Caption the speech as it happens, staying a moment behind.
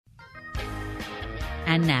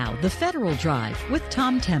And now, The Federal Drive with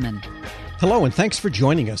Tom Temin. Hello, and thanks for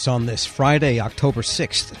joining us on this Friday, October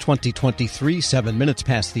 6th, 2023, 7 minutes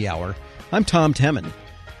past the hour. I'm Tom Temin.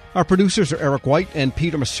 Our producers are Eric White and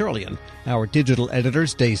Peter Masurlian. Our digital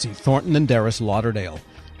editors, Daisy Thornton and Darius Lauderdale.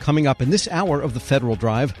 Coming up in this hour of The Federal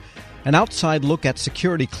Drive, an outside look at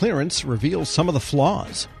security clearance reveals some of the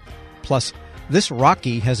flaws. Plus, this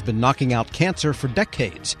Rocky has been knocking out cancer for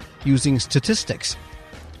decades using statistics.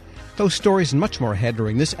 Those stories and much more ahead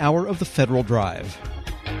during this hour of The Federal Drive.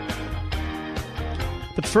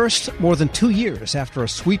 But first, more than 2 years after a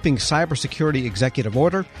sweeping cybersecurity executive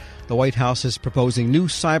order, the White House is proposing new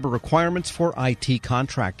cyber requirements for IT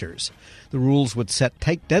contractors. The rules would set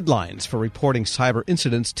tight deadlines for reporting cyber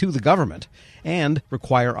incidents to the government and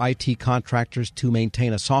require IT contractors to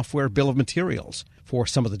maintain a software bill of materials. For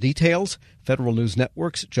some of the details, Federal News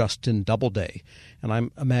Network's Justin Doubleday. And I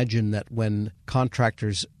imagine that when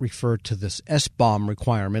contractors refer to this SBOM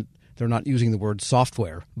requirement, they're not using the word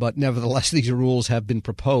software. But nevertheless, these rules have been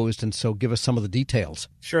proposed, and so give us some of the details.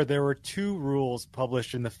 Sure. There were two rules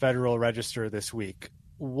published in the Federal Register this week.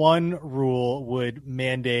 One rule would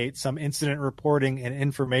mandate some incident reporting and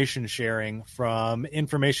information sharing from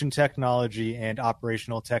information technology and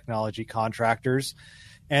operational technology contractors.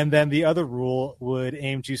 And then the other rule would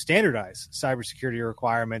aim to standardize cybersecurity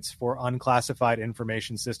requirements for unclassified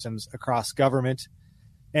information systems across government.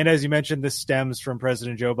 And as you mentioned, this stems from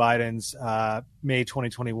President Joe Biden's May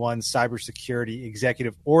 2021 cybersecurity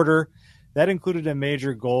executive order. That included a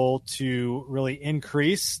major goal to really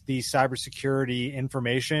increase the cybersecurity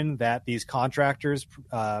information that these contractors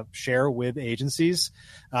share with agencies,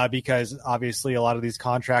 because obviously a lot of these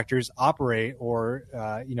contractors operate or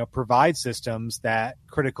provide systems that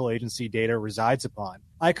critical agency data resides upon.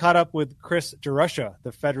 I caught up with Chris DeRusha,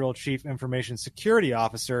 the Federal Chief Information Security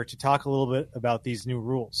Officer, to talk a little bit about these new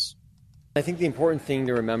rules. I think the important thing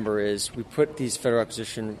to remember is we put these federal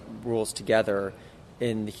acquisition rules together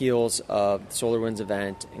in the heels of the SolarWinds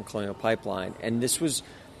event and Colonial Pipeline. And this was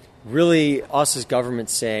really us as government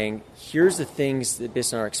saying, here's the things that,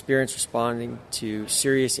 based on our experience responding to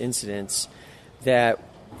serious incidents, that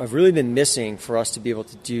have really been missing for us to be able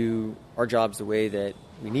to do our jobs the way that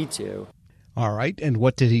we need to. All right. And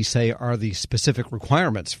what did he say are the specific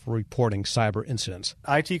requirements for reporting cyber incidents?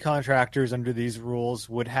 IT contractors under these rules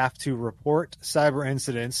would have to report cyber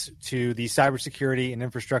incidents to the Cybersecurity and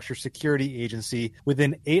Infrastructure Security Agency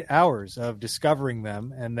within 8 hours of discovering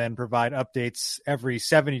them, and then provide updates every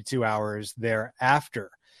 72 hours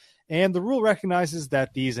thereafter. And the rule recognizes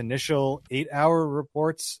that these initial 8-hour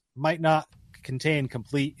reports might not contain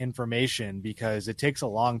complete information because it takes a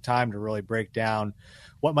long time to really break down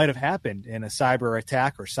what might have happened in a cyber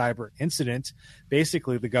attack or cyber incident.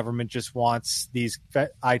 Basically, the government just wants these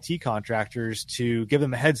IT contractors to give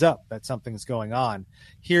them a heads up that something's going on.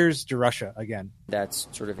 Here's DeRusha again. That's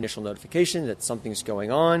sort of initial notification that something's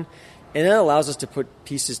going on. And that allows us to put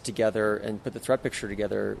pieces together and put the threat picture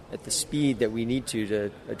together at the speed that we need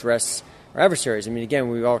to address our adversaries. I mean, again,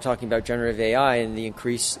 we were all talking about generative AI and the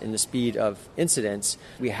increase in the speed of incidents.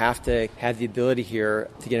 We have to have the ability here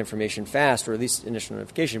to get information fast, or at least initial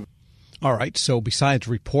notification. All right. So besides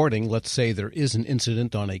reporting, let's say there is an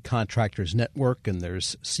incident on a contractor's network and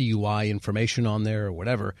there's CUI information on there or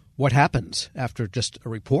whatever. What happens after just a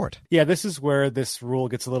report? Yeah, this is where this rule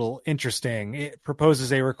gets a little interesting. It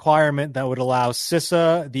proposes a requirement that would allow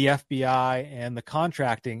CISA, the FBI, and the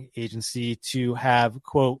contracting agency to have,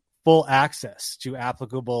 quote, full access to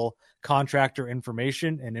applicable contractor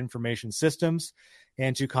information and information systems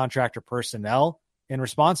and to contractor personnel in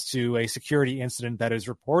response to a security incident that is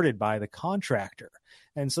reported by the contractor.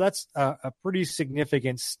 And so that's a pretty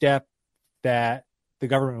significant step that the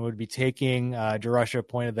government would be taking. DeRusha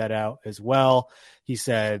pointed that out as well. He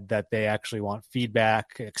said that they actually want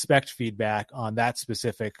feedback, expect feedback on that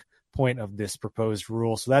specific point of this proposed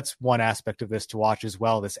rule. So that's one aspect of this to watch as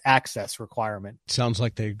well, this access requirement. Sounds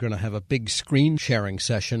like they're going to have a big screen sharing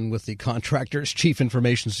session with the contractor's chief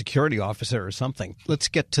information security officer or something. Let's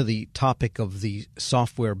get to the topic of the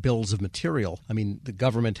software bills of material. I mean, the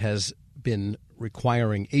government has been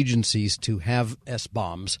requiring agencies to have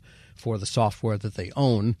SBOMs for the software that they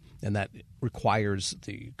own, and that requires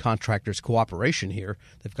the contractor's cooperation here.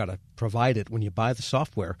 They've got to provide it when you buy the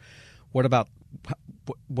software. What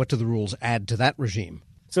do the rules add to that regime?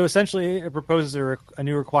 So essentially, it proposes a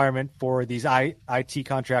new requirement for these IT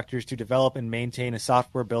contractors to develop and maintain a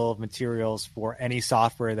software bill of materials for any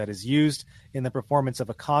software that is used in the performance of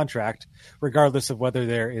a contract, regardless of whether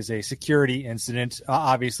there is a security incident.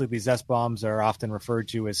 Obviously, these SBOMs are often referred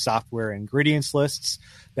to as software ingredients lists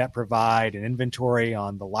that provide an inventory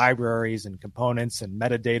on the libraries and components and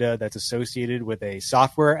metadata that's associated with a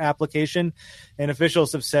software application. And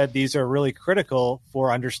officials have said these are really critical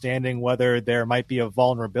for understanding whether there might be a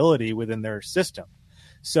vulnerability within their system.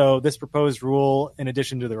 So this proposed rule, in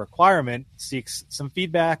addition to the requirement, seeks some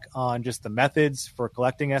feedback on just the methods for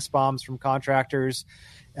collecting SBOMs from contractors,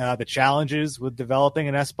 the challenges with developing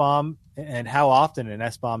an SBOM, and how often an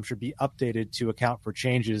SBOM should be updated to account for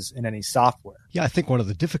changes in any software. Yeah, I think one of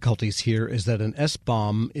the difficulties here is that an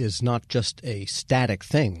SBOM is not just a static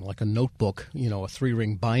thing, like a notebook, a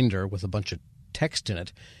 3-ring binder with a bunch of text in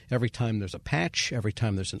it. Every time there's a patch, every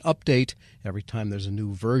time there's an update, every time there's a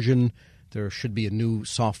new version, there should be a new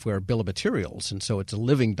software bill of materials, and so it's a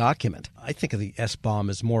living document. I think of the SBOM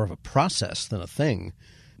as more of a process than a thing.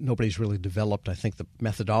 Nobody's really developed, I think, the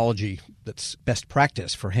methodology that's best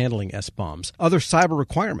practice for handling SBOMs. Other cyber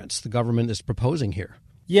requirements the government is proposing here.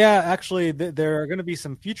 Yeah, actually, there are going to be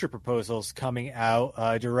some future proposals coming out.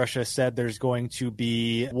 DeRusha said there's going to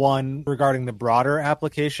be one regarding the broader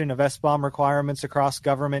application of SBOM requirements across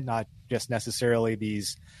government, not just necessarily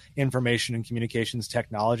these information and communications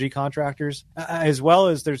technology contractors, as well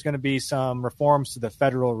as there's going to be some reforms to the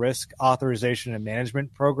Federal Risk Authorization and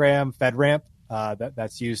Management Program, FedRAMP,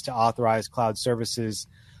 that's used to authorize cloud services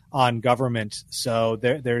on government. So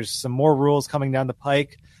there's some more rules coming down the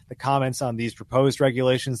pike. The comments on these proposed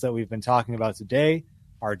regulations that we've been talking about today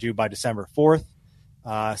are due by December 4th.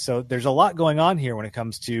 So there's a lot going on here when it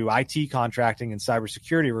comes to IT contracting and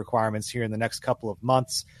cybersecurity requirements here in the next couple of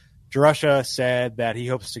months. DeRusha said that he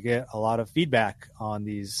hopes to get a lot of feedback on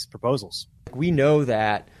these proposals. We know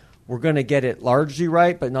that we're going to get it largely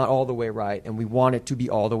right, but not all the way right, and we want it to be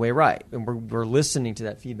all the way right. And we're listening to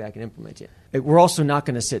that feedback and implementing it. We're also not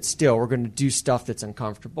going to sit still. We're going to do stuff that's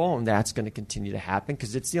uncomfortable, and that's going to continue to happen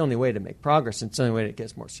because it's the only way to make progress, and it's the only way to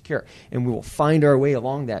get more secure. And we will find our way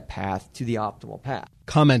along that path to the optimal path.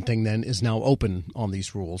 Commenting, then, is now open on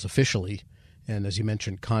these rules officially. And as you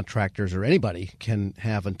mentioned, contractors or anybody can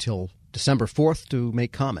have until December 4th to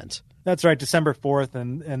make comments. That's right, December 4th,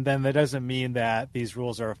 and then that doesn't mean that these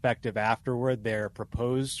rules are effective afterward. They're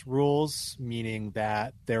proposed rules, meaning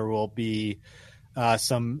that there will be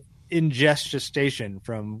some ingestion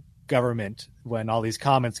from government when all these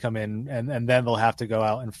comments come in, and then they'll have to go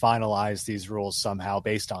out and finalize these rules somehow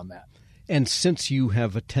based on that. And since you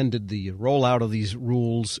have attended the rollout of these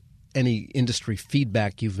rules, any industry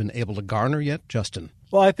feedback you've been able to garner yet, Justin?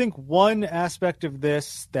 Well, I think one aspect of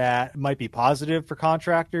this that might be positive for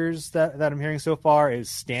contractors that I'm hearing so far is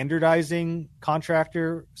standardizing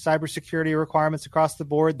contractor cybersecurity requirements across the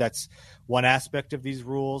board. That's one aspect of these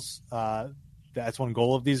rules. That's one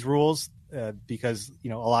goal of these rules because, a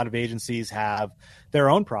lot of agencies have their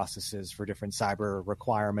own processes for different cyber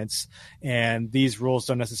requirements. And these rules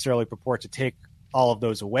don't necessarily purport to take all of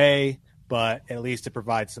those away, but at least to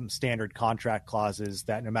provide some standard contract clauses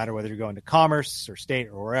that no matter whether you're going to commerce or state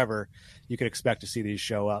or wherever, you could expect to see these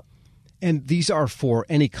show up. And these are for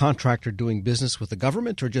any contractor doing business with the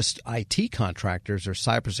government or just IT contractors or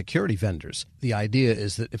cybersecurity vendors? The idea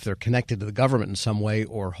is that if they're connected to the government in some way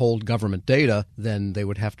or hold government data, then they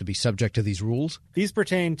would have to be subject to these rules? These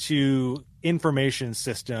pertain to information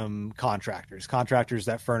system contractors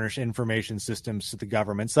that furnish information systems to the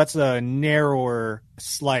government. So that's a narrower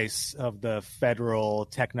slice of the federal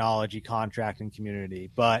technology contracting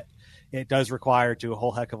community. But it does require to a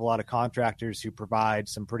whole heck of a lot of contractors who provide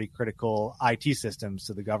some pretty critical IT systems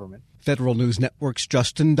to the government. Federal News Network's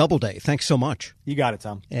Justin Doubleday, thanks so much. You got it,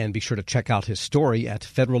 Tom. And be sure to check out his story at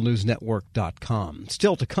federalnewsnetwork.com.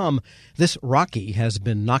 Still to come, this Rocky has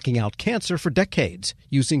been knocking out cancer for decades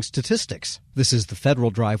using statistics. This is the Federal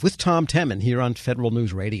Drive with Tom Temin here on Federal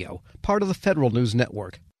News Radio, part of the Federal News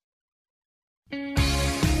Network.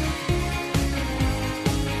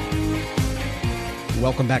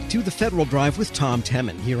 Welcome back to the Federal Drive with Tom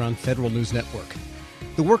Temin here on Federal News Network.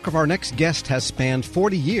 The work of our next guest has spanned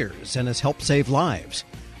 40 years and has helped save lives.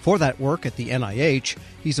 For that work at the NIH,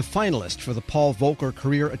 he's a finalist for the Paul Volcker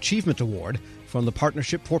Career Achievement Award from the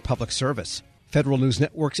Partnership for Public Service. Federal News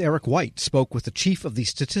Network's Eric White spoke with the chief of the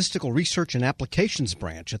Statistical Research and Applications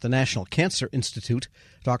Branch at the National Cancer Institute,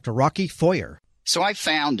 Dr. Rocky Foyer. So I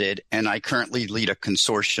founded, and I currently lead a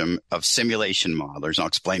consortium of simulation modelers. I'll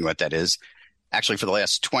explain what that is. Actually, for the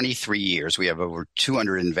last 23 years, we have over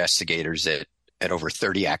 200 investigators at over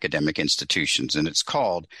 30 academic institutions, and it's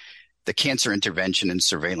called the Cancer Intervention and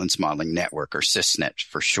Surveillance Modeling Network, or CISNET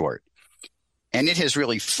for short. And it has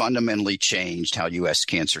really fundamentally changed how U.S.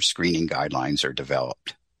 cancer screening guidelines are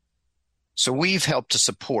developed. So we've helped to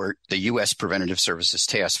support the U.S. Preventative Services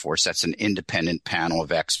Task Force. That's an independent panel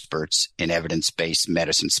of experts in evidence-based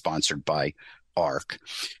medicine sponsored by AHRQ,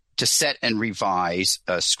 to set and revise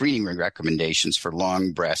screening recommendations for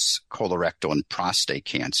lung, breast, colorectal, and prostate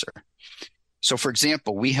cancer. So, for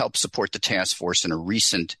example, we helped support the task force in a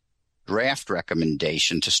recent draft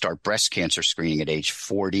recommendation to start breast cancer screening at age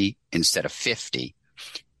 40 instead of 50,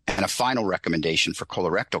 and a final recommendation for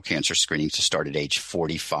colorectal cancer screening to start at age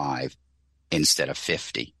 45 instead of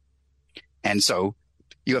 50. And so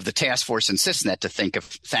you have the task force and CISNET to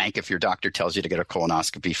thank if your doctor tells you to get a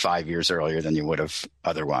colonoscopy 5 years earlier than you would have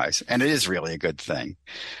otherwise. And it is really a good thing.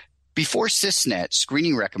 Before CISNET,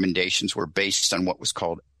 screening recommendations were based on what was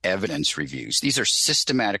called evidence reviews. These are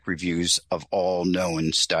systematic reviews of all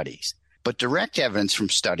known studies. But direct evidence from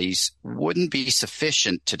studies wouldn't be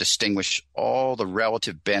sufficient to distinguish all the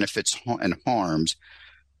relative benefits and harms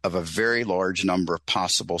of a very large number of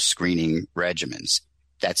possible screening regimens.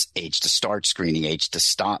 That's age to start screening, age to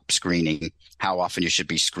stop screening, how often you should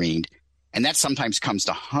be screened. And that sometimes comes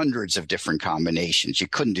to hundreds of different combinations. You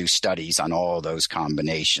couldn't do studies on all those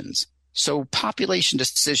combinations. So population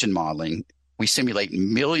decision modeling, we simulate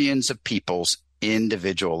millions of people's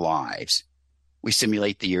individual lives. We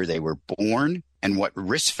simulate the year they were born and what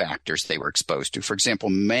risk factors they were exposed to. For example,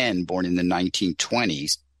 men born in the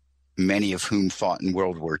 1920s, many of whom fought in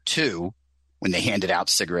World War II, when they handed out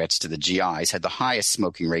cigarettes to the GIs, had the highest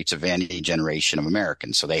smoking rates of any generation of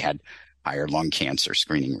Americans. So they had higher lung cancer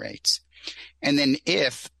screening rates. And then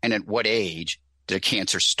if and at what age did a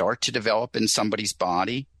cancer start to develop in somebody's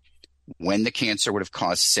body, when the cancer would have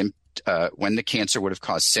caused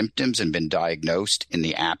symptoms and been diagnosed in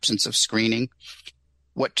the absence of screening,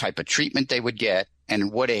 what type of treatment they would get, and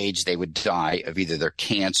at what age they would die of either their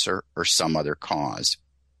cancer or some other cause.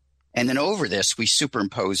 And then over this, we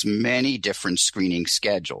superimpose many different screening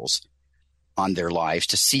schedules on their lives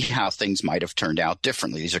to see how things might have turned out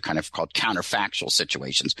differently. These are kind of called counterfactual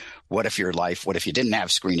situations. What if what if you didn't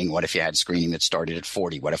have screening? What if you had screening that started at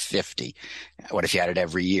 40? What if 50? What if you had it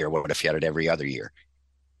every year? What if you had it every other year?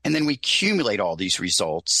 And then we accumulate all these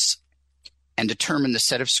results and determine the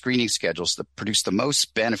set of screening schedules that produce the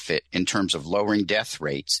most benefit in terms of lowering death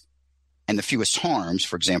rates and the fewest harms,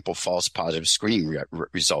 for example, false positive screening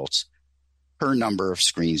results per number of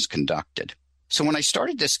screens conducted. So when I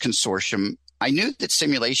started this consortium, I knew that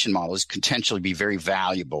simulation models could potentially be very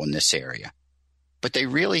valuable in this area, but they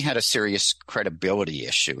really had a serious credibility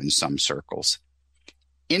issue in some circles.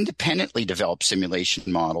 Independently developed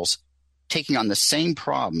simulation models taking on the same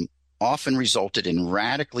problem often resulted in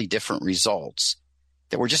radically different results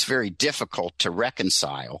that were just very difficult to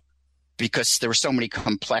reconcile because there were so many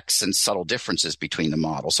complex and subtle differences between the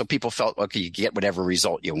models. So people felt, okay, you get whatever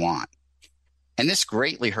result you want. And this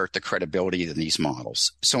greatly hurt the credibility of these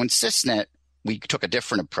models. So in CISNET, we took a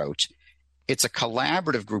different approach. It's a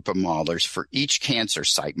collaborative group of modelers for each cancer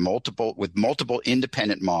site, with multiple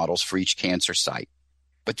independent models for each cancer site.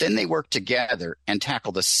 But then they work together and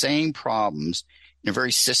tackle the same problems in a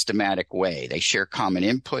very systematic way. They share common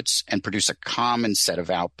inputs and produce a common set of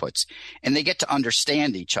outputs, and they get to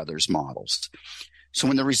understand each other's models. So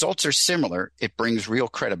when the results are similar, it brings real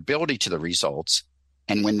credibility to the results.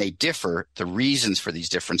 And when they differ, the reasons for these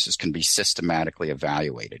differences can be systematically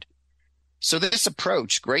evaluated. So this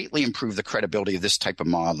approach greatly improved the credibility of this type of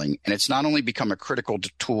modeling, and it's not only become a critical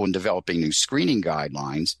tool in developing new screening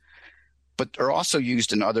guidelines, but are also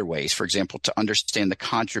used in other ways. For example, to understand the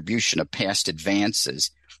contribution of past advances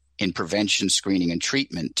in prevention, screening, and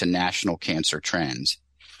treatment to national cancer trends,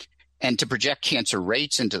 and to project cancer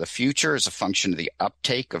rates into the future as a function of the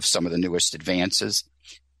uptake of some of the newest advances.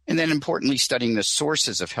 And then importantly, studying the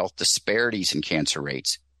sources of health disparities in cancer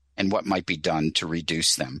rates and what might be done to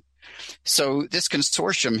reduce them. So this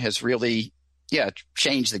consortium has really,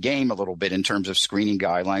 changed the game a little bit in terms of screening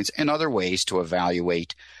guidelines and other ways to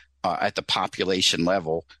evaluate at the population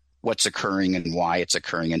level what's occurring and why it's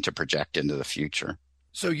occurring and to project into the future.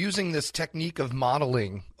 So using this technique of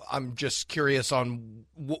modeling, I'm just curious on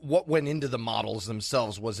what went into the models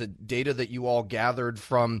themselves. Was it data that you all gathered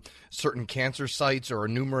from certain cancer sites or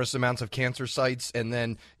numerous amounts of cancer sites, and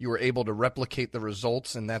then you were able to replicate the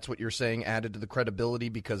results, and that's what you're saying added to the credibility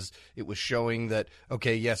because it was showing that,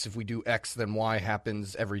 okay, yes, if we do X, then Y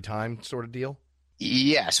happens every time sort of deal?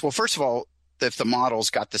 Yes. Well, first of all, if the models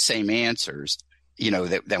got the same answers,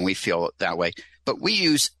 then we feel that way. But we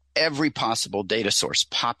use every possible data source.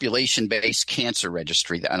 Population-based cancer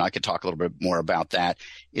registry, and I could talk a little bit more about that,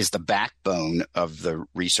 is the backbone of the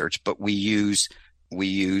research. But we use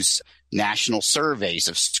national surveys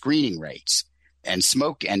of screening rates and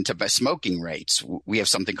smoking rates. We have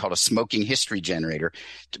something called a smoking history generator.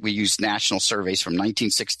 We use national surveys from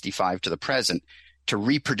 1965 to the present to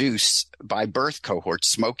reproduce by birth cohort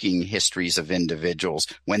smoking histories of individuals,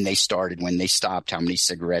 when they started, when they stopped, how many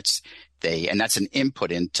cigarettes and that's an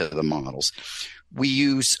input into the models. We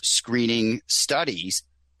use screening studies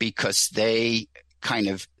because they kind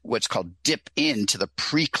of what's called dip into the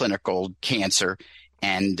preclinical cancer,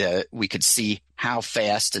 and we could see how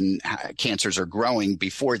fast cancers are growing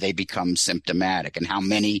before they become symptomatic and how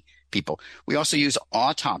many people. We also use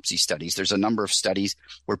autopsy studies. There's a number of studies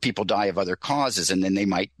where people die of other causes, and then they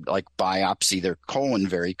might biopsy their colon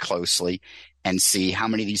very closely and see how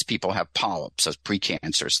many of these people have polyps, as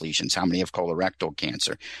precancerous lesions, how many have colorectal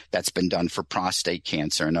cancer. That's been done for prostate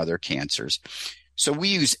cancer and other cancers. So we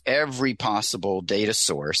use every possible data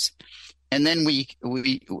source. And then we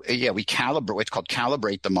calibrate, what's called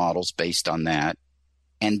calibrate the models based on that.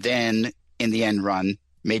 And then in the end run,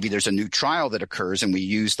 maybe there's a new trial that occurs, and we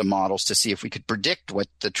use the models to see if we could predict what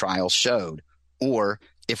the trial showed, or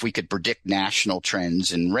if we could predict national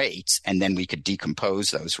trends in rates, and then we could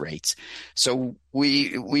decompose those rates. So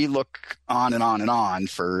we look on and on and on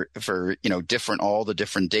for all the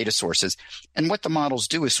different data sources. And what the models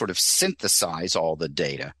do is sort of synthesize all the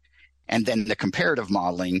data. And then the comparative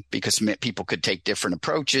modeling, because people could take different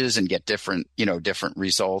approaches and get different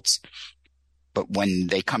results. But when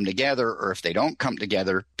they come together, or if they don't come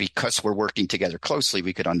together, because we're working together closely,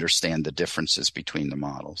 we could understand the differences between the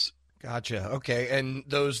models. Gotcha. Okay. And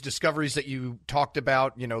those discoveries that you talked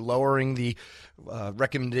about, lowering the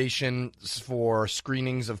recommendations for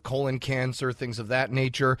screenings of colon cancer, things of that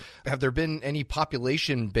nature, have there been any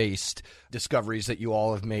population-based discoveries that you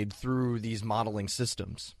all have made through these modeling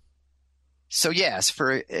systems? So yes,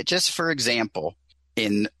 for example,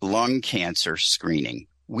 in lung cancer screening,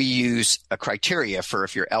 we use a criteria for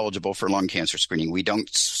if you're eligible for lung cancer screening. We don't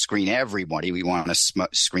screen everybody. We want to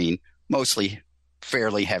screen mostly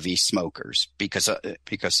fairly heavy smokers because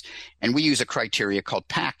we use a criteria called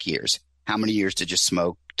pack years. How many years did you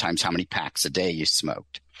smoke times how many packs a day you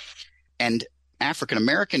smoked? And African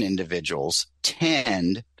American individuals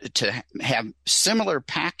tend to have similar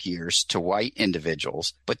pack years to white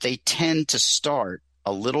individuals, but they tend to start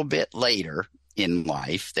a little bit later in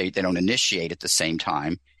life. They don't initiate at the same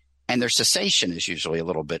time, and their cessation is usually a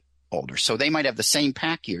little bit older. So they might have the same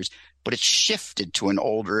pack years, but it's shifted to an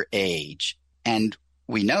older age. And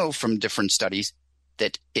we know from different studies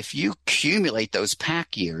that if you accumulate those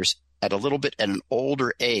pack years at an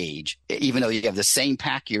older age, even though you have the same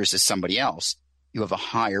pack years as somebody else, you have a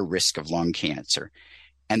higher risk of lung cancer.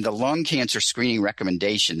 And the lung cancer screening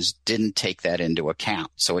recommendations didn't take that into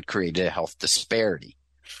account. So it created a health disparity.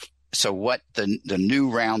 So what the new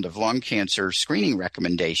round of lung cancer screening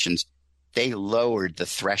recommendations, they lowered the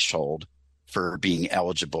threshold for being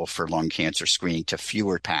eligible for lung cancer screening to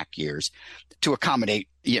fewer pack years to accommodate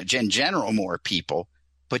in general more people,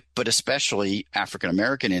 but especially African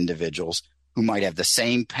American individuals who might have the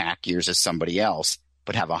same pack years as somebody else,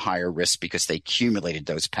 but have a higher risk because they accumulated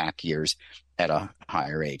those pack years at a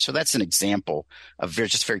higher age. So that's an example of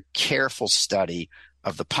just very careful study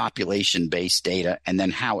of the population-based data and then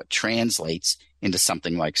how it translates into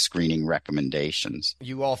something like screening recommendations.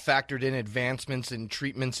 You all factored in advancements in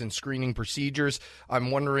treatments and screening procedures. I'm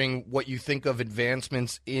wondering what you think of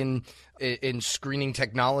advancements in screening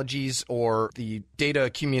technologies or the data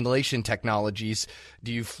accumulation technologies.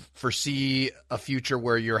 Do you foresee a future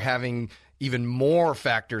where you're having even more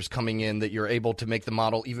factors coming in that you're able to make the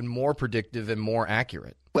model even more predictive and more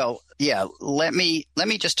accurate? Well, yeah, let me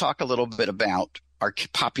just talk a little bit about our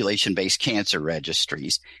population-based cancer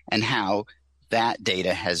registries and how that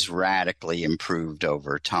data has radically improved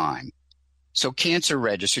over time. So cancer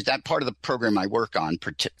registries, that part of the program I work on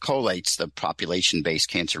collates the population-based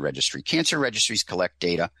cancer registry. Cancer registries collect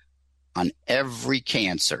data on every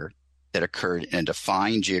cancer that occurred in a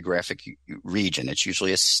defined geographic region. It's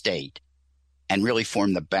usually a state, and really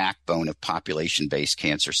form the backbone of population-based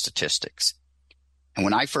cancer statistics. And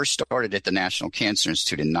when I first started at the National Cancer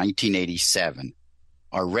Institute in 1987,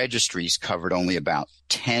 our registries covered only about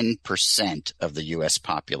 10% of the U.S.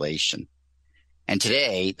 population. And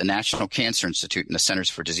today, the National Cancer Institute and the Centers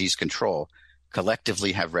for Disease Control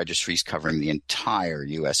collectively have registries covering the entire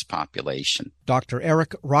U.S. population. Dr.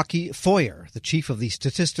 Eric Rocky Foyer, the chief of the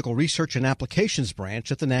Statistical Research and Applications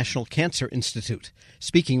Branch at the National Cancer Institute,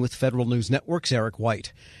 speaking with Federal News Network's Eric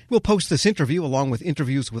White. We'll post this interview along with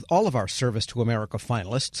interviews with all of our Service to America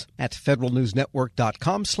finalists at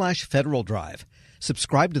federalnewsnetwork.com/Federal Drive.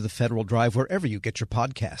 Subscribe to the Federal Drive wherever you get your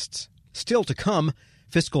podcasts. Still to come,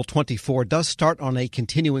 Fiscal 24 does start on a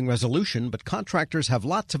continuing resolution, but contractors have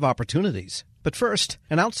lots of opportunities. But first,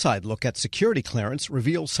 an outside look at security clearance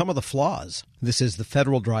reveals some of the flaws. This is the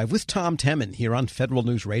Federal Drive with Tom Temin here on Federal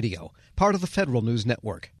News Radio, part of the Federal News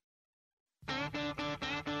Network.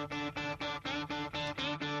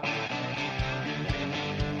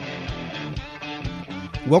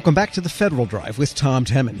 Welcome back to the Federal Drive with Tom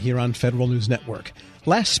Temin here on Federal News Network.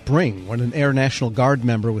 Last spring, when an Air National Guard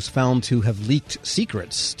member was found to have leaked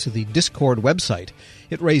secrets to the Discord website,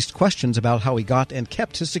 it raised questions about how he got and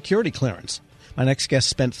kept his security clearance. My next guest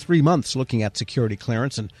spent 3 months looking at security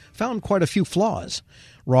clearance and found quite a few flaws.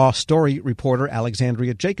 Raw Story reporter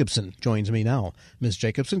Alexandria Jacobson joins me now. Ms.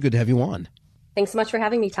 Jacobson, good to have you on. Thanks so much for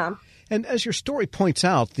having me, Tom. And as your story points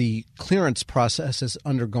out, the clearance process is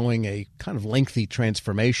undergoing a kind of lengthy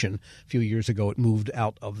transformation. A few years ago, it moved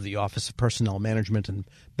out of the Office of Personnel Management and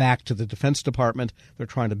back to the Defense Department. They're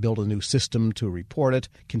trying to build a new system to report it,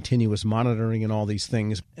 continuous monitoring and all these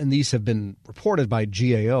things. And these have been reported by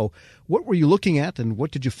GAO. What were you looking at, and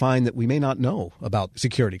what did you find that we may not know about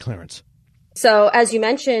security clearance? So as you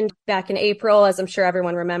mentioned, back in April, as I'm sure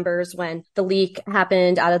everyone remembers, when the leak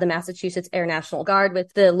happened out of the Massachusetts Air National Guard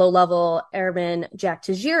with the low-level airman Jack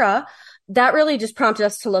Tajira, that really just prompted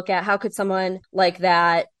us to look at how could someone like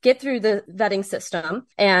that get through the vetting system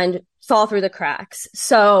and fall through the cracks.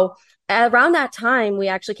 So around that time, we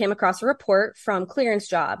actually came across a report from Clearance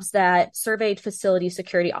Jobs that surveyed facility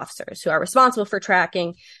security officers who are responsible for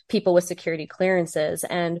tracking people with security clearances.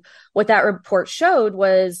 And what that report showed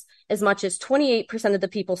was as much as 28% of the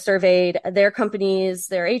people surveyed, their companies,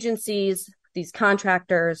 their agencies, these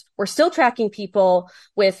contractors were still tracking people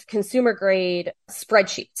with consumer grade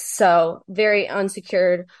spreadsheets. So very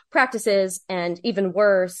unsecured practices. And even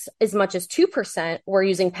worse, as much as 2% were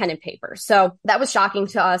using pen and paper. So that was shocking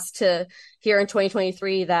to us to hear in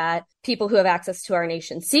 2023 that people who have access to our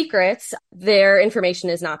nation's secrets, their information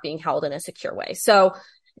is not being held in a secure way. So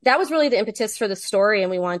that was really the impetus for the story.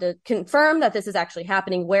 And we wanted to confirm that this is actually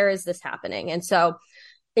happening. Where is this happening? And so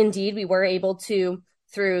indeed, we were able to,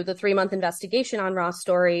 through the 3-month investigation on Raw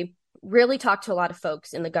Story, really talk to a lot of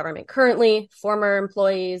folks in the government currently, former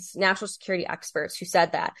employees, national security experts who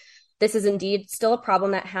said that this is indeed still a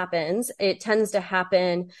problem that happens. It tends to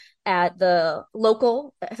happen at the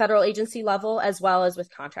local federal agency level as well as with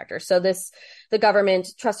contractors. So the government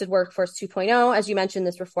trusted workforce 2.0, as you mentioned,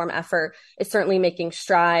 this reform effort is certainly making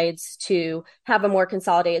strides to have a more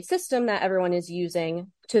consolidated system that everyone is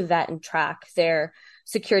using to vet and track their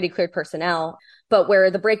security cleared personnel. But where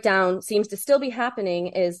the breakdown seems to still be happening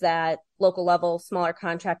is that local level, smaller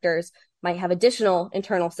contractors might have additional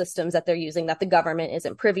internal systems that they're using that the government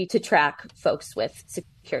isn't privy to track folks with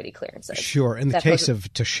security clearances. Sure. In the case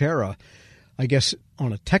of Teixeira, I guess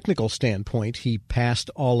on a technical standpoint, he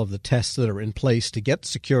passed all of the tests that are in place to get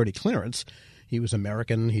security clearance. He was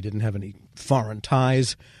American. He didn't have any foreign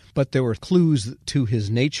ties. But there were clues to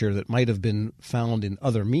his nature that might have been found in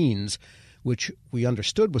other means, which we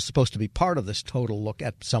understood was supposed to be part of this total look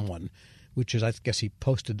at someone, which is, I guess he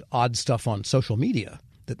posted odd stuff on social media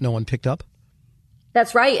that no one picked up?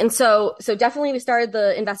 That's right. And so definitely we started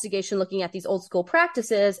the investigation looking at these old school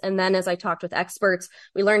practices. And then as I talked with experts,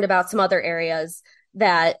 we learned about some other areas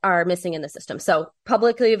that are missing in the system. So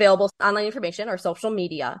publicly available online information or social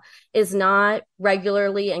media is not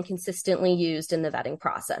regularly and consistently used in the vetting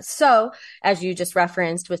process. So as you just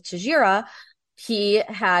referenced with Tajira, he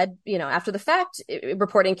had, after the fact,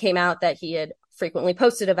 reporting came out that he had frequently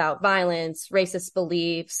posted about violence, racist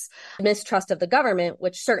beliefs, mistrust of the government,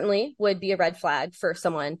 which certainly would be a red flag for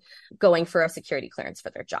someone going for a security clearance for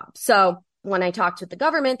their job. So when I talked with the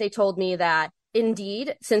government, they told me that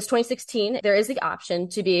indeed, since 2016, there is the option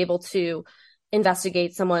to be able to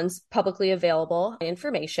investigate someone's publicly available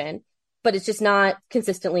information, but it's just not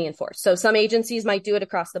consistently enforced. So some agencies might do it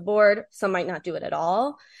across the board, some might not do it at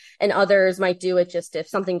all, and others might do it just if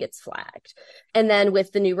something gets flagged. And then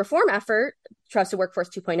with the new reform effort, Trusted Workforce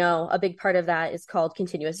 2.0, a big part of that is called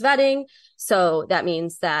continuous vetting. So that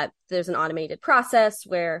means that there's an automated process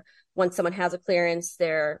where once someone has a clearance,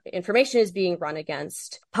 their information is being run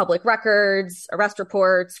against public records, arrest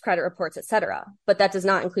reports, credit reports, et cetera. But that does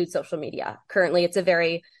not include social media. Currently, it's a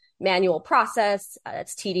very manual process.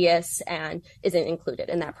 It's tedious and isn't included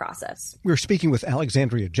in that process. We're speaking with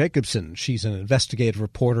Alexandria Jacobson. She's an investigative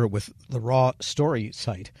reporter with the Raw Story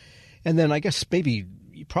site. And then I guess maybe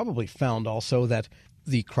you probably found also that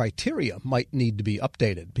the criteria might need to be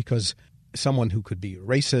updated because someone who could be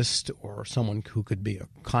racist or someone who could be a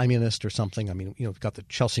communist or something. I mean, we've got the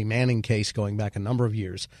Chelsea Manning case going back a number of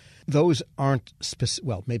years. Those aren't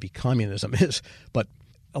well, maybe communism is, but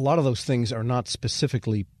a lot of those things are not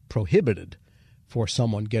specifically prohibited for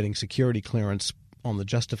someone getting security clearance on the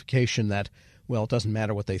justification that, well, it doesn't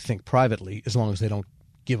matter what they think privately as long as they don't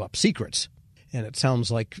give up secrets. And it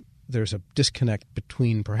sounds like there's a disconnect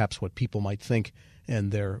between perhaps what people might think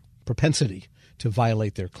and their propensity to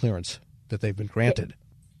violate their clearance that they've been granted.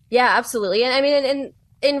 Yeah, absolutely. And I mean,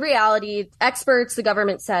 in reality, experts, the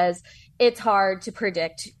government says it's hard to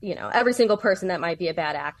predict, every single person that might be a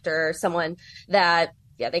bad actor, someone that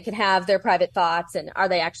they can have their private thoughts, and are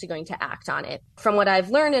they actually going to act on it? From what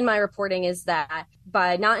I've learned in my reporting is that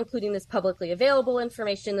by not including this publicly available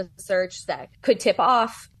information in the search that could tip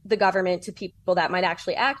off the government to people that might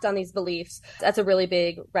actually act on these beliefs, that's a really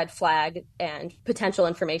big red flag and potential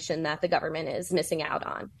information that the government is missing out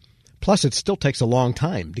on. Plus, it still takes a long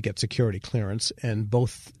time to get security clearance, and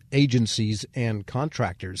both agencies and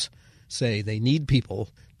contractors say they need people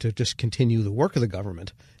to just continue the work of the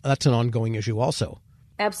government. That's an ongoing issue also.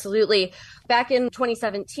 Absolutely. Back in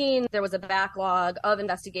 2017, there was a backlog of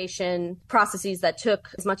investigation processes that took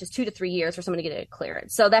as much as 2 to 3 years for someone to get it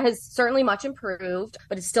cleared. So that has certainly much improved,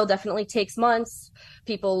 but it still definitely takes months.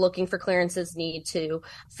 People looking for clearances need to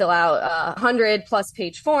fill out a 100-plus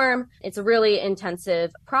page form. It's a really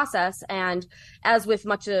intensive process. And as with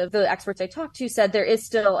much of the experts I talked to said, there is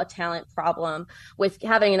still a talent problem with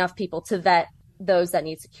having enough people to vet those that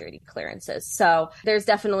need security clearances. So there's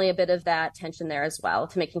definitely a bit of that tension there as well,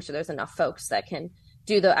 to making sure there's enough folks that can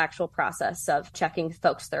do the actual process of checking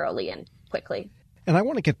folks thoroughly and quickly. And I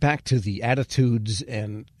want to get back to the attitudes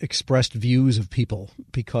and expressed views of people,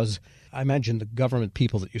 because I imagine the government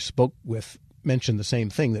people that you spoke with mentioned the same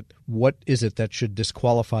thing, that what is it that should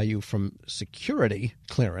disqualify you from security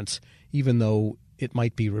clearance, even though it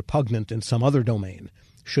might be repugnant in some other domain?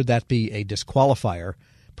 Should that be a disqualifier?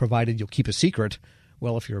 Provided you'll keep a secret,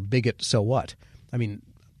 well, if you're a bigot, so what? I mean,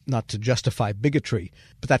 not to justify bigotry,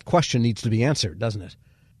 but that question needs to be answered, doesn't it?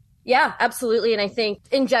 Yeah, absolutely. And I think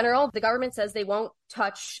in general, the government says they won't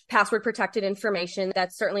touch password protected information.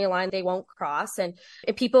 That's certainly a line they won't cross. And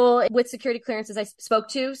people with security clearances I spoke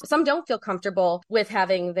to, some don't feel comfortable with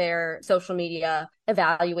having their social media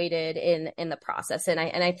evaluated in the process. And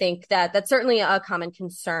I think that that's certainly a common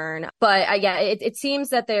concern. But it seems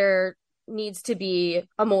that there needs to be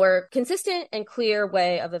a more consistent and clear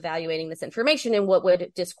way of evaluating this information and what would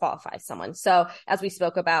disqualify someone. So as we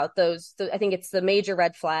spoke about I think it's the major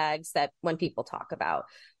red flags that when people talk about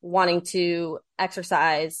wanting to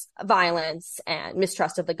exercise violence and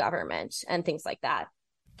mistrust of the government and things like that.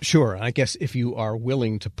 Sure. I guess if you are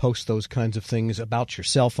willing to post those kinds of things about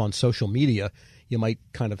yourself on social media, you might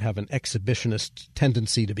kind of have an exhibitionist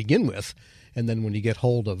tendency to begin with. And then when you get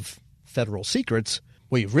hold of federal secrets,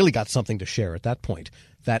 well, you've really got something to share at that point.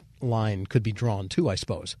 That line could be drawn too, I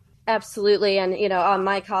suppose. Absolutely. And,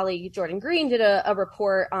 my colleague Jordan Green did a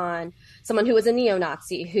report on someone who was a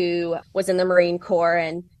neo-Nazi who was in the Marine Corps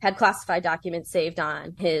and had classified documents saved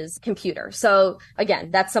on his computer. So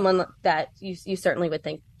again, that's someone that you certainly would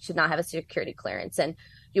think should not have a security clearance, and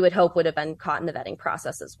you would hope would have been caught in the vetting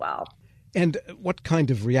process as well. And what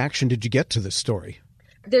kind of reaction did you get to this story?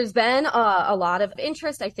 There's been a lot of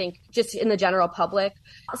interest, I think, just in the general public.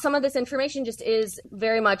 Some of this information just is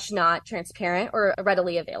very much not transparent or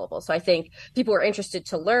readily available. So I think people are interested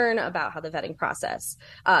to learn about how the vetting process,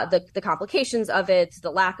 the complications of it,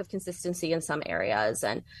 the lack of consistency in some areas.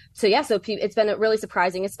 And so it's been really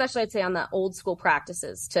surprising, especially I'd say on the old school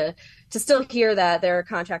practices, to still hear that there are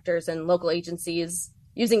contractors and local agencies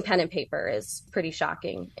using pen and paper is pretty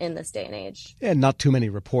shocking in this day and age. And not too many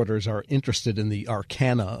reporters are interested in the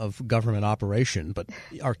arcana of government operation, but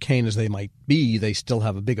arcane as they might be, they still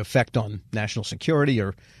have a big effect on national security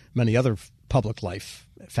or many other public life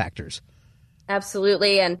factors.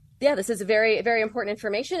 Absolutely. And this is very, very important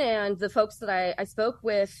information. And the folks that I spoke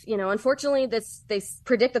with, unfortunately, they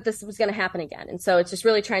predict that this was going to happen again. And so it's just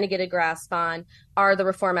really trying to get a grasp on, are the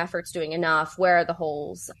reform efforts doing enough? Where are the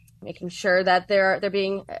holes? Making sure that they're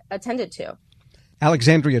being attended to.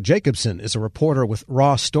 Alexandria Jacobson is a reporter with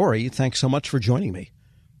Raw Story. Thanks so much for joining me.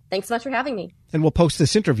 Thanks so much for having me. And we'll post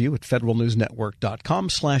this interview at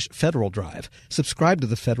federalnewsnetwork.com/Federal Drive. Subscribe to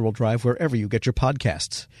the Federal Drive wherever you get your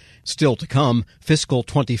podcasts. Still to come, fiscal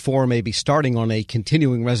 24 may be starting on a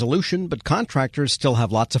continuing resolution, but contractors still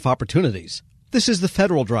have lots of opportunities. This is the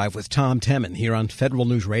Federal Drive with Tom Temin here on Federal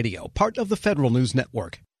News Radio, part of the Federal News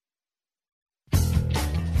Network.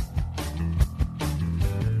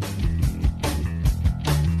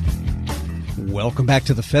 Welcome back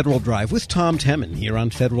to the Federal Drive with Tom Temin here on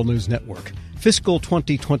Federal News Network. Fiscal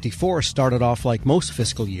 2024 started off like most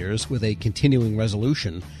fiscal years with a continuing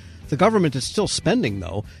resolution. The government is still spending,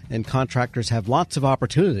 though, and contractors have lots of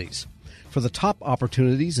opportunities. For the top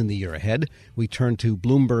opportunities in the year ahead, we turn to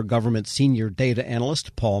Bloomberg Government Senior Data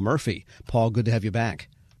Analyst Paul Murphy. Paul, good to have you back.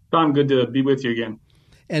 Tom, good to be with you again.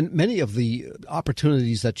 And many of the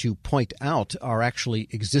opportunities that you point out are actually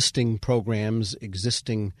existing programs,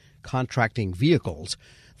 existing contracting vehicles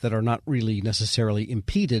that are not really necessarily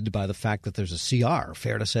impeded by the fact that there's a CR.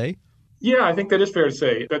 Fair to say? Yeah, I think that is fair to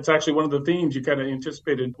say. That's actually one of the themes you kind of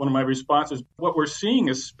anticipated. One of my responses. What we're seeing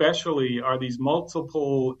especially are these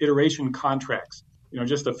multiple iteration contracts.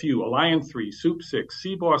 Just a few: Alliant 3, SOUP 6,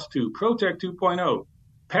 CBOSS 2, ProTech 2.0.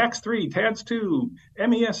 PAX 3, TADS 2,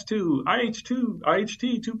 MES 2, IH2,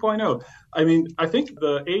 IHT 2.0. I think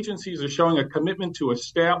the agencies are showing a commitment to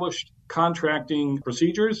established contracting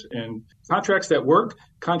procedures and contracts that work,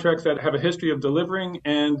 contracts that have a history of delivering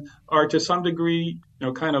and are to some degree,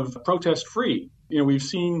 kind of protest free. We've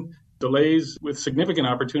seen delays with significant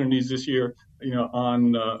opportunities this year,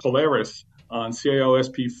 on Polaris, on CIO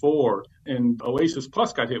SP4, and Oasis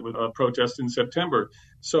Plus got hit with a protest in September.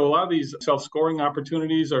 So a lot of these self-scoring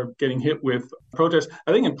opportunities are getting hit with protests,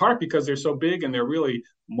 I think in part because they're so big and they're really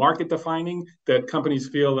market-defining that companies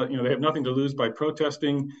feel that, they have nothing to lose by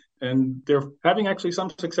protesting, and they're having actually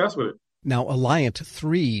some success with it. Now, Alliant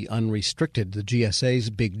 3 Unrestricted, the GSA's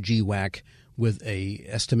big GWAC, with a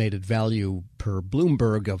estimated value per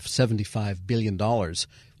Bloomberg of $75 billion.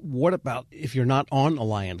 What about if you're not on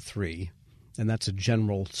Alliant 3, and that's a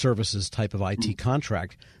general services type of IT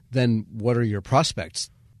contract, then what are your prospects?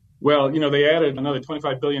 Well, they added another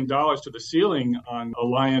 $25 billion to the ceiling on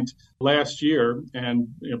Alliant last year, and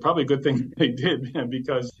probably a good thing they did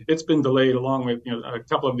because it's been delayed along with a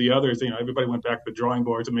couple of the others. Everybody went back to the drawing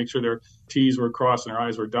board to make sure their T's were crossed and their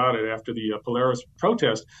I's were dotted after the Polaris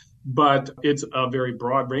protest. But it's a very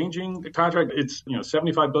broad-ranging contract. It's,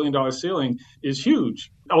 $75 billion ceiling is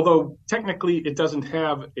huge. Although technically it doesn't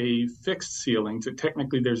have a fixed ceiling. So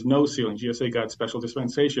technically there's no ceiling. GSA got special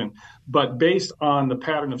dispensation. But based on the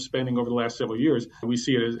pattern of spending over the last several years, we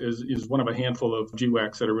see it as one of a handful of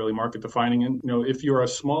GWACs that are really market-defining. And, if you're a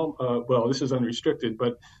small, this is unrestricted,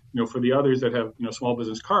 but, for the others that have, small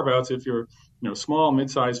business carve-outs, if you're small,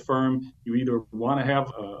 mid-sized firm, you either want to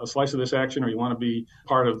have a slice of this action or you want to be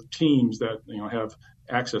part of teams that, have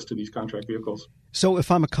access to these contract vehicles. So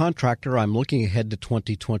if I'm a contractor, I'm looking ahead to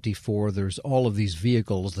 2024. There's all of these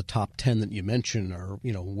vehicles. The top 10 that you mentioned are,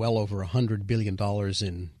 well over $100 billion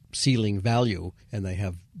in ceiling value, and they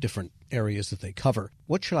have different areas that they cover.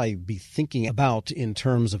 What should I be thinking about in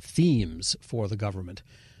terms of themes for the government?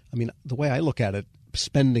 The way I look at it,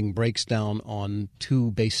 spending breaks down on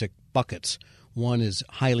two basic buckets. One is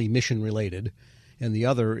highly mission-related, and the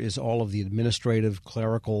other is all of the administrative,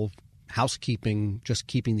 clerical, housekeeping, just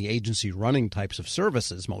keeping the agency running types of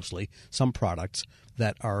services, mostly, some products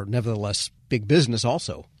that are nevertheless big business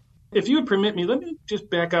also. If you would permit me, let me just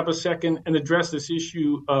back up a second and address this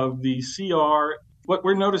issue of the CR. What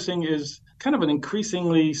we're noticing is kind of an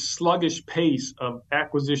increasingly sluggish pace of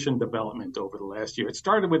acquisition development over the last year. It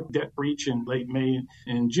started with debt breach in late May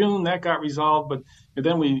and June. That got resolved, but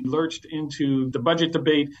then we lurched into the budget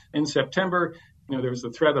debate in September. There was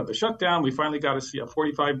the threat of the shutdown. We finally got to see a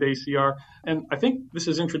 45-day CR. And I think this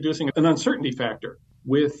is introducing an uncertainty factor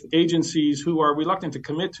with agencies who are reluctant to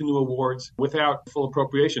commit to new awards without full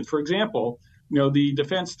appropriations. For example, the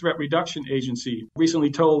Defense Threat Reduction Agency recently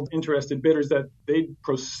told interested bidders that they'd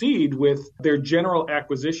proceed with their general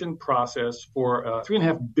acquisition process for a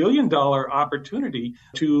 $3.5 billion opportunity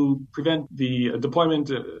to prevent the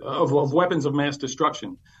deployment of weapons of mass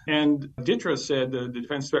destruction. And DTRA said, the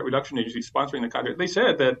Defense Threat Reduction Agency sponsoring the contract, they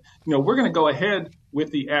said that, we're going to go ahead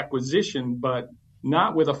with the acquisition, but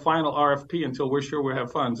not with a final RFP until we're sure we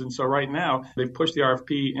have funds. And so right now, they've pushed the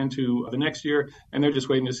RFP into the next year, and they're just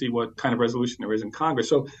waiting to see what kind of resolution there is in Congress.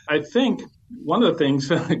 So I think one of the things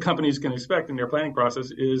that companies can expect in their planning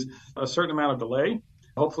process is a certain amount of delay.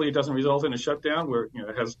 Hopefully it doesn't result in a shutdown where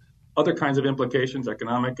it has other kinds of implications,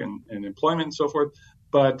 economic and employment and so forth.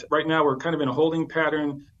 But right now we're kind of in a holding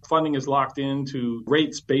pattern. Funding is locked into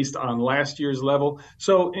rates based on last year's level.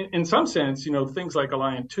 So in some sense, things like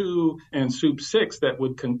Alliant 2 and SOUP 6 that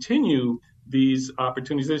would continue these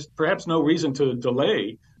opportunities, there's perhaps no reason to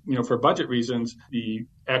delay, for budget reasons, the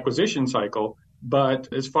acquisition cycle.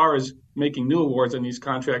 But as far as making new awards on these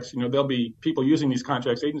contracts, there'll be people using these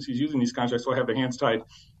contracts, agencies using these contracts will have their hands tied,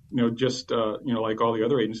 like all the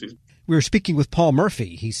other agencies. We were speaking with Paul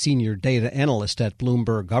Murphy. He's senior data analyst at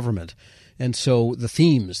Bloomberg Government. And so the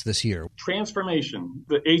themes this year. Transformation.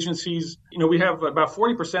 The agencies, we have about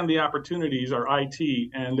 40% of the opportunities are IT,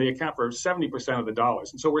 and they account for 70% of the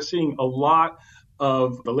dollars. And so we're seeing a lot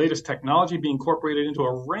of the latest technology being incorporated into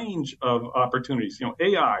a range of opportunities.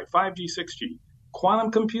 AI, 5G, 6G,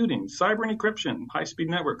 quantum computing, cyber and encryption, high-speed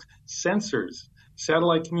networks, sensors,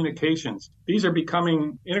 satellite communications. These are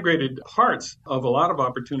becoming integrated parts of a lot of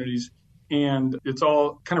opportunities. And it's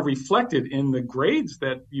all kind of reflected in the grades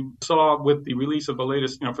that you saw with the release of the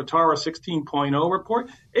latest, FATARA 16.0 report.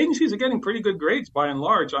 Agencies are getting pretty good grades by and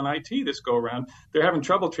large on IT this go around. They're having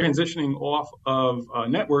trouble transitioning off of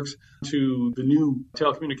networks to the new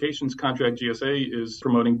telecommunications contract GSA is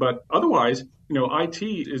promoting. But otherwise, IT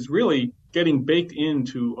is really getting baked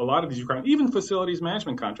into a lot of these requirements, even facilities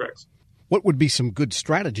management contracts. What would be some good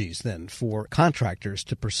strategies then for contractors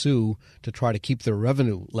to pursue to try to keep their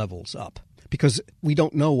revenue levels up? Because we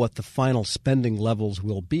don't know what the final spending levels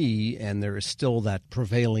will be, and there is still that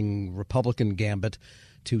prevailing Republican gambit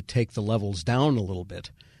to take the levels down a little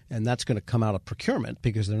bit. And that's going to come out of procurement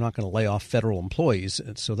because they're not going to lay off federal employees.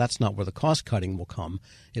 So that's not where the cost cutting will come.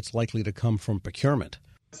 It's likely to come from procurement.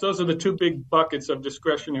 Those are the two big buckets of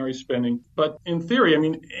discretionary spending. But in theory,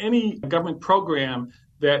 any government program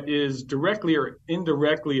that is directly or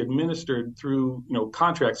indirectly administered through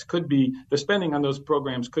contracts could be, the spending on those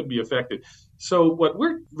programs could be affected. So what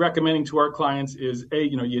we're recommending to our clients is,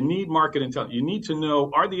 you need market intelligence. You need to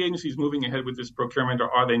know, are the agencies moving ahead with this procurement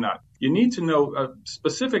or are they not? You need to know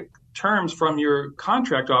specific terms from your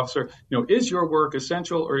contract officer. Is your work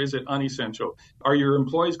essential or is it unessential? Are your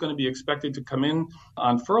employees going to be expected to come in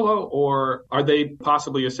on furlough or are they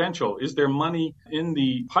possibly essential? Is there money in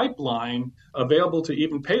the pipeline available to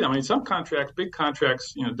even pay them? Some contracts, big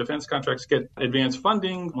contracts, defense contracts get advanced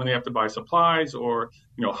funding when they have to buy supplies or,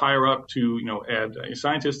 hire up to, add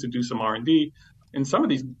scientists to do some R&D. In some of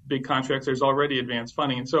these big contracts, there's already advanced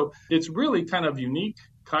funding. And so it's really kind of unique,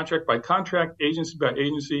 contract by contract, agency by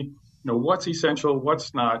agency, what's essential,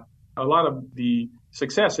 what's not. A lot of the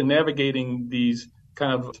success in navigating these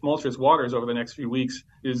kind of tumultuous waters over the next few weeks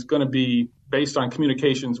is going to be based on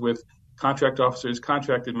communications with contract officers,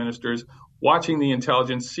 contract administrators, watching the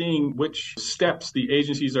intelligence, seeing which steps the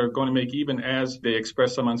agencies are going to make even as they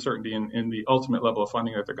express some uncertainty in the ultimate level of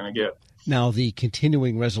funding that they're going to get. Now, the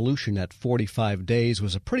continuing resolution at 45 days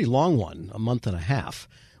was a pretty long one, a month and a half,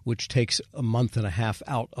 which takes a month and a half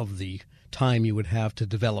out of the time you would have to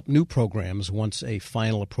develop new programs once a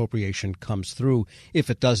final appropriation comes through, if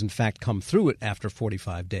it does in fact come through it after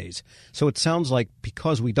 45 days. So it sounds like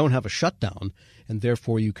because we don't have a shutdown and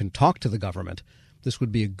therefore you can talk to the government, this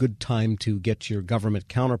would be a good time to get your government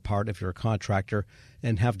counterpart, if you're a contractor,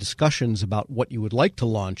 and have discussions about what you would like to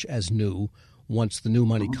launch as new once the new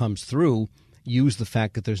money comes through. Use the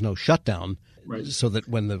fact that there's no shutdown so that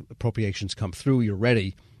when the appropriations come through, you're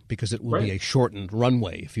ready, because it will be a shortened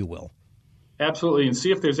runway, if you will. Absolutely. And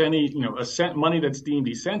see if there's any, money that's deemed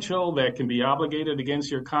essential that can be obligated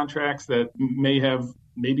against your contracts that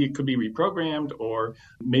maybe it could be reprogrammed, or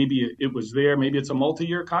maybe it was there. Maybe it's a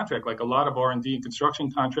multi-year contract, like a lot of R&D and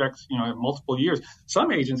construction contracts, have multiple years.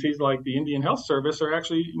 Some agencies like the Indian Health Service are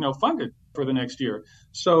actually, funded for the next year.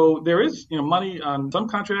 So there is, money on some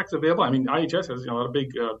contracts available. IHS has, a lot of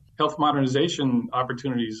big health modernization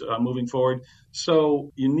opportunities moving forward.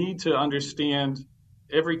 So you need to understand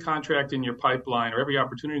every contract in your pipeline, or every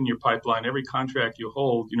opportunity in your pipeline, every contract you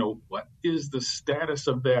hold, what is the status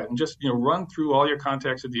of that? And just, run through all your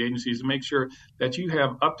contacts at the agencies and make sure that you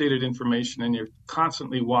have updated information and you're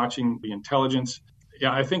constantly watching the intelligence.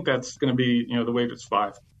 Yeah, I think that's going to be, the wave that's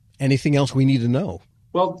 5. Anything else we need to know?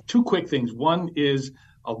 Well, 2 quick things. One is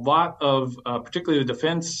a lot of, particularly the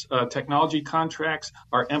defense technology contracts,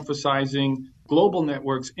 are emphasizing global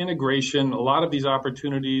networks, integration. A lot of these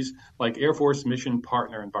opportunities, like Air Force Mission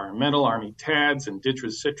Partner Environmental, Army TADS, and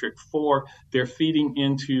DTRAS Citric 4, they're feeding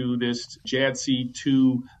into this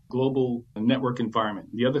JADC2 global network environment.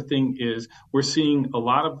 The other thing is we're seeing a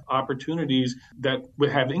lot of opportunities that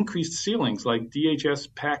would have increased ceilings, like DHS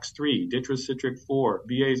PAX 3, DTRAS Citric 4,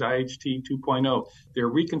 VA's IHT 2.0. They're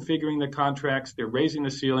reconfiguring the contracts, they're raising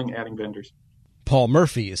the ceiling, adding vendors. Paul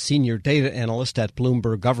Murphy is Senior Data Analyst at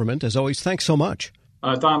Bloomberg Government. As always, thanks so much.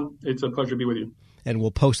 Tom, it's a pleasure to be with you. And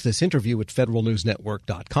we'll post this interview at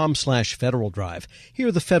federalnewsnetwork.com/Federal Drive.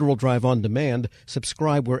 Hear the Federal Drive on demand.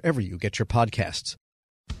 Subscribe wherever you get your podcasts.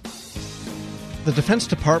 The Defense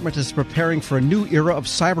Department is preparing for a new era of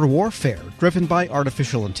cyber warfare driven by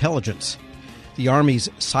artificial intelligence. The Army's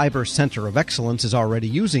Cyber Center of Excellence is already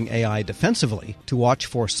using AI defensively to watch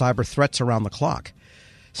for cyber threats around the clock.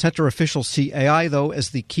 Center officials see AI, though,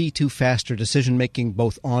 as the key to faster decision-making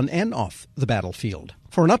both on and off the battlefield.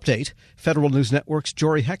 For an update, Federal News Network's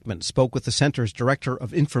Jory Heckman spoke with the Center's Director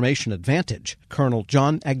of Information Advantage, Colonel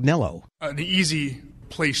John Agnello. The easy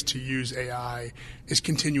place to use AI is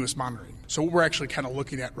continuous monitoring. So what we're actually kind of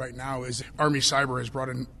looking at right now is Army Cyber has brought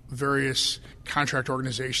in various contract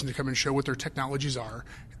organizations to come and show what their technologies are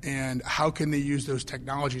and how can they use those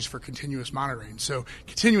technologies for continuous monitoring. So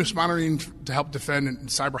continuous monitoring to help defend and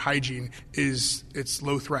cyber hygiene it's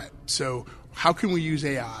low threat. So how can we use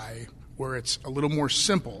AI where it's a little more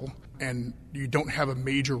simple and you don't have a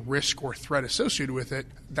major risk or threat associated with it?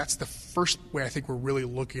 That's the first way I think we're really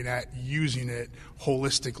looking at using it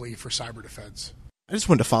holistically for cyber defense. I just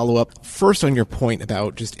wanted to follow up first on your point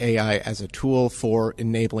about just AI as a tool for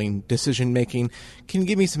enabling decision making. Can you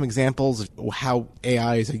give me some examples of how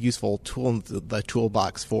AI is a useful tool in the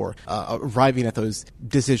toolbox for arriving at those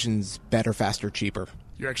decisions better, faster, cheaper?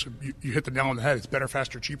 You hit the nail on the head. It's better,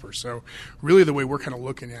 faster, cheaper. So really the way we're kind of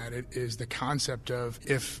looking at it is the concept of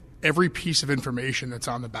if every piece of information that's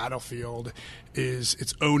on the battlefield is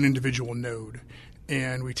its own individual node,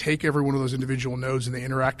 and we take every one of those individual nodes and they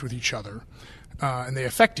interact with each other, and they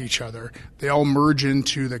affect each other, they all merge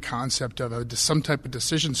into the concept of some type of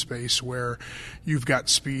decision space where you've got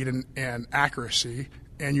speed and accuracy,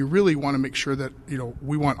 and you really want to make sure that,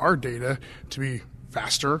 we want our data to be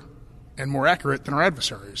faster and more accurate than our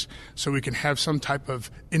adversaries, so we can have some type of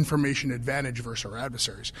information advantage versus our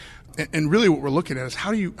adversaries. And really what we're looking at is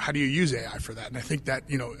how do you use AI for that? And I think that,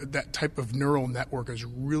 that type of neural network is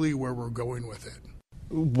really where we're going with it.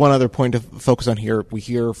 One other point to focus on here, we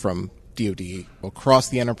hear from DoD across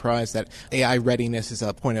the enterprise that AI readiness is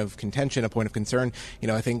a point of contention, a point of concern.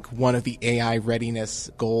 I think one of the AI readiness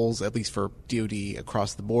goals, at least for DoD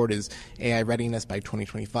across the board, is AI readiness by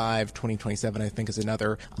 2025. 2027, I think, is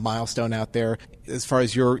another milestone out there. As far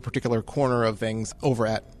as your particular corner of things over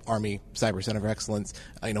at Army Cyber Center of Excellence,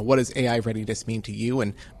 what does AI readiness mean to you,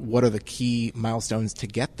 and what are the key milestones to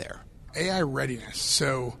get there? AI readiness.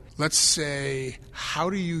 So let's say, how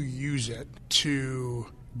do you use it to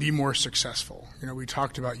be more successful? We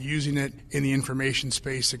talked about using it in the information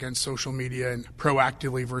space against social media and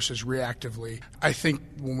proactively versus reactively. I think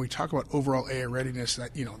when we talk about overall AI readiness,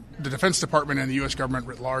 that, the Defense Department and the U.S. government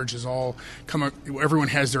writ large is all everyone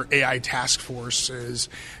has their AI task forces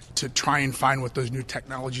to try and find what those new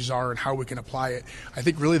technologies are and how we can apply it. I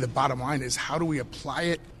think really the bottom line is how do we apply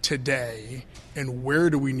it today and where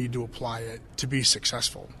do we need to apply it to be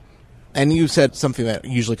successful? And you said something that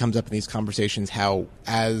usually comes up in these conversations, how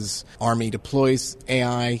as Army deploys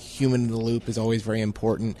AI, human in the loop is always very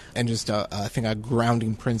important, and just I think a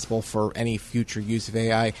grounding principle for any future use of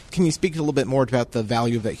AI. Can you speak a little bit more about the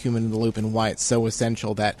value of that human in the loop and why it's so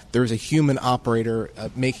essential that there's a human operator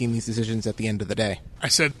making these decisions at the end of the day? I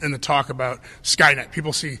said in the talk about Skynet,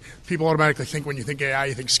 people automatically think when you think AI,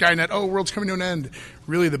 you think Skynet, oh, world's coming to an end.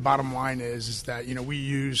 Really the bottom line is that, we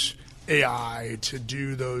use AI to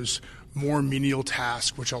do those more menial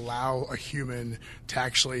tasks which allow a human to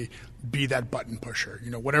actually be that button pusher.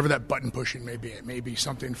 Whatever that button pushing may be. It may be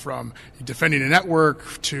something from defending a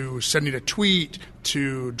network to sending a tweet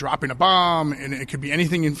to dropping a bomb, and it could be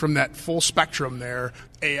anything from that full spectrum there.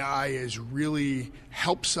 AI really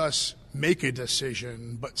helps us make a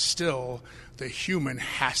decision, but still the human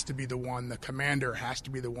has to be the one, the commander has to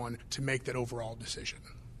be the one to make that overall decision.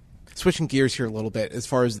 Switching gears here a little bit, as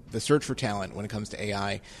far as the search for talent when it comes to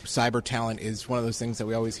AI, cyber talent is one of those things that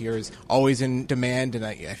we always hear is always in demand. And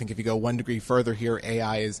I think if you go one degree further here,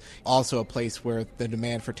 AI is also a place where the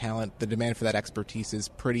demand for talent, the demand for that expertise is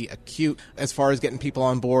pretty acute as far as getting people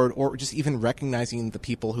on board or just even recognizing the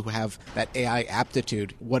people who have that AI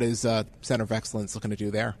aptitude. What is Center of Excellence looking to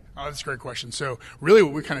do there? Oh, that's a great question. So really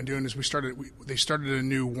what we're kind of doing is they started a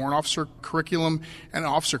new warrant officer curriculum and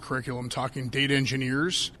an officer curriculum talking data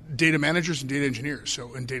engineers, data managers and data engineers,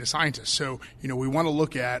 and data scientists. So, we want to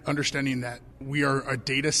look at understanding that we are a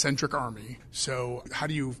data-centric Army. So how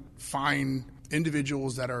do you find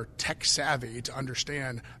individuals that are tech savvy to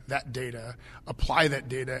understand that data, apply that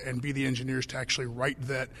data, and be the engineers to actually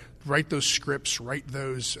write those scripts, write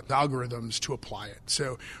those algorithms to apply it.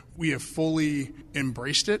 So we have fully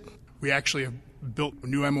embraced it. We actually have built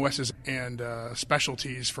new MOSs and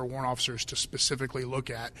specialties for warrant officers to specifically look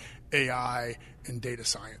at AI and data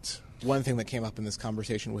science. One thing that came up in this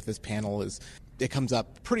conversation with this panel is it comes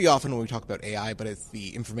up pretty often when we talk about AI, but it's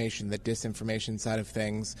the information, the disinformation side of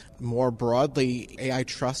things. More broadly, AI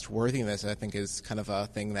trustworthiness, I think, is kind of a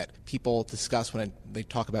thing that people discuss when they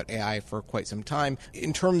talk about AI for quite some time.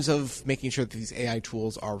 In terms of making sure that these AI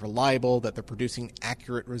tools are reliable, that they're producing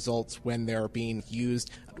accurate results when they're being used,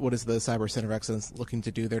 what is the Cyber Center of Excellence looking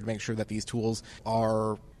to do there to make sure that these tools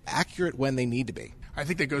are accurate when they need to be? I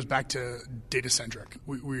think that goes back to data-centric.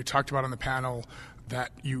 We talked about on the panel that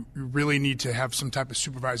you really need to have some type of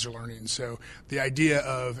supervisor learning. So the idea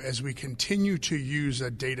of, as we continue to use a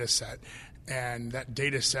data set, and that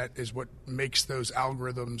data set is what makes those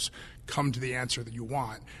algorithms come to the answer that you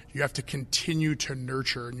want, you have to continue to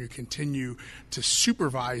nurture and you continue to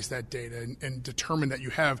supervise that data and determine that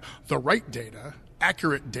you have the right data,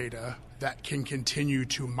 accurate data, that can continue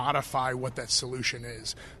to modify what that solution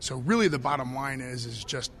is. So really the bottom line is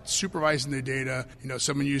just supervising the data.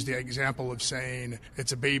 Someone used the example of saying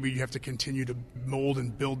it's a baby, you have to continue to mold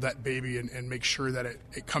and build that baby and make sure that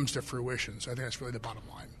it comes to fruition. So I think that's really the bottom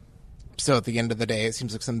line. So at the end of the day, it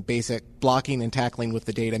seems like some basic blocking and tackling with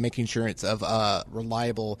the data, making sure it's of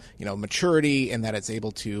reliable, maturity, and that it's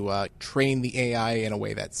able to train the AI in a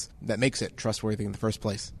way that makes it trustworthy in the first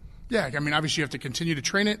place. Yeah, I mean, obviously you have to continue to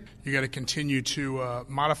train it. You got to continue to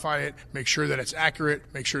modify it, make sure that it's accurate,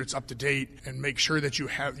 make sure it's up to date, and make sure that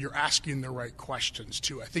you're asking the right questions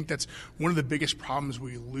too. I think that's one of the biggest problems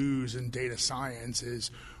we lose in data science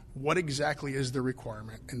is what exactly is the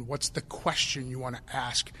requirement and what's the question you want to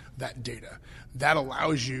ask that data. That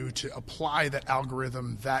allows you to apply that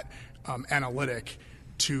algorithm, that analytic,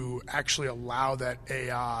 to actually allow that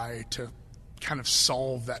AI to kind of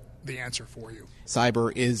solve the answer for you.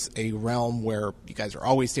 Cyber is a realm where you guys are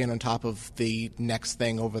always staying on top of the next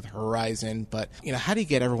thing over the horizon, but how do you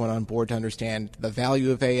get everyone on board to understand the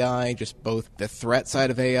value of AI, just both the threat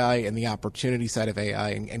side of AI and the opportunity side of AI,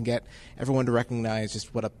 and get everyone to recognize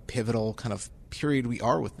just what a pivotal kind of period we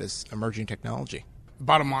are with this emerging technology?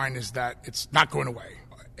 Bottom line is that it's not going away.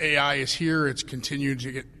 AI is here. It's continued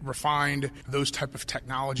to get refined, those type of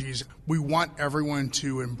technologies. We want everyone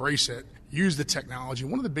to embrace it, use the technology.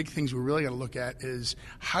 One of the big things we really got to look at is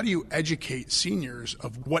how do you educate seniors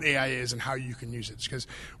of what AI is and how you can use it? Because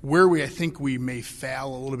where I think we may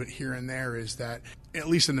fail a little bit here and there is that, at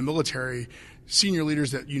least in the military, senior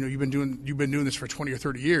leaders that you've been doing this for 20 or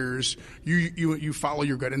 30 years, you follow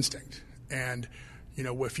your gut instinct. And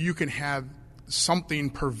if you can have something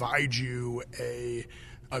provide you a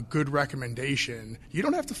good recommendation, you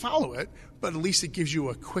don't have to follow it, but at least it gives you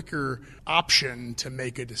a quicker option to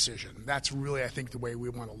make a decision. That's really, I think, the way we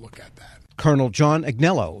want to look at that. Colonel John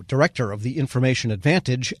Agnello, Director of the Information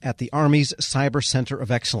Advantage at the Army's Cyber Center of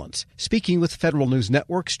Excellence, speaking with Federal News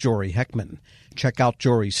Network's Jory Heckman. Check out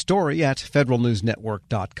Jory's story at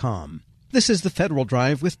federalnewsnetwork.com. This is the Federal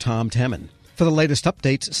Drive with Tom Temin. For the latest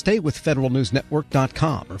updates, stay with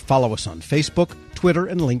federalnewsnetwork.com or follow us on Facebook, Twitter,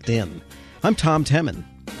 and LinkedIn. I'm Tom Temin.